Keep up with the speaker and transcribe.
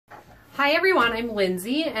Hi everyone, I'm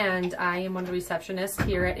Lindsay and I am one of the receptionists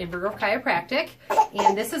here at Grove Chiropractic.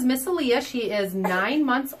 And this is Miss Aaliyah. She is 9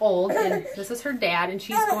 months old and this is her dad, and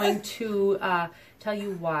she's going to tell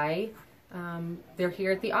you why they're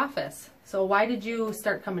here at the office. So why did you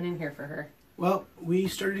start coming in here for her? Well, we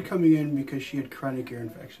started coming in because she had chronic ear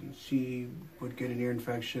infections. She would get an ear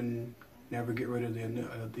infection, never get rid of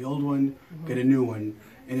the old one, get a new one,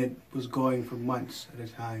 and it was going for months at a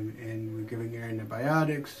time, and we were giving her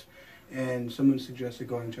antibiotics, and someone suggested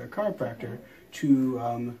going to a chiropractor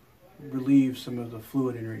to relieve some of the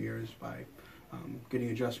fluid in her ears by getting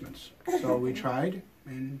adjustments. So we tried,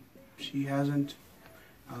 and she hasn't,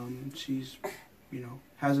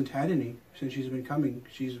 hasn't had any since she's been coming.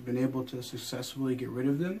 She's been able to successfully get rid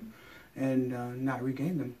of them and not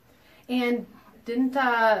regain them. And didn't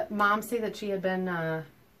Mom say that she had been,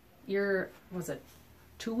 was it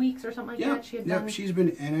 2 weeks or something like that? She had done? She's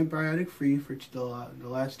been antibiotic free for the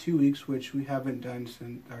last 2 weeks, which we haven't done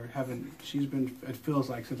since, she's been, it feels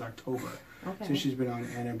like since October. Okay. So she's been on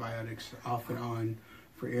antibiotics off and on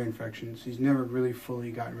for ear infections. She's never really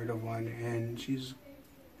fully gotten rid of one, and she's,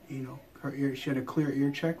 her ear, she had a clear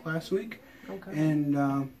ear check last week. Okay.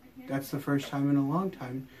 And that's the first time in a long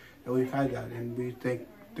time that we've had that, and we think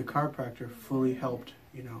the chiropractor fully helped,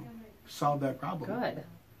 solve that problem. Good.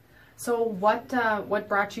 So what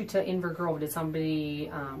brought you to Grove? Did somebody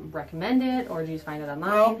recommend it, or did you find it online?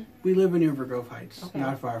 Well, we live in Grove Heights, okay,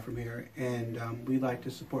 not far from here, and we like to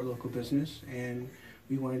support local business, and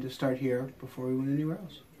we wanted to start here before we went anywhere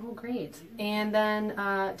else. Oh, great. And then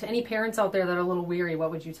to any parents out there that are a little weary, what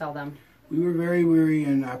would you tell them? We were very weary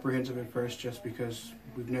and apprehensive at first just because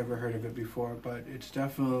we've never heard of it before, but it's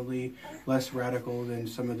definitely less radical than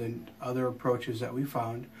some of the other approaches that we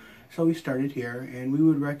found. So we started here, and we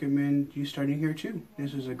would recommend you starting here too.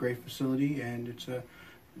 This is a great facility, and it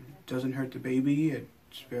doesn't hurt the baby.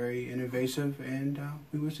 It's very innovative, and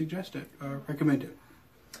we would suggest it, recommend it.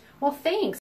 Well, thanks.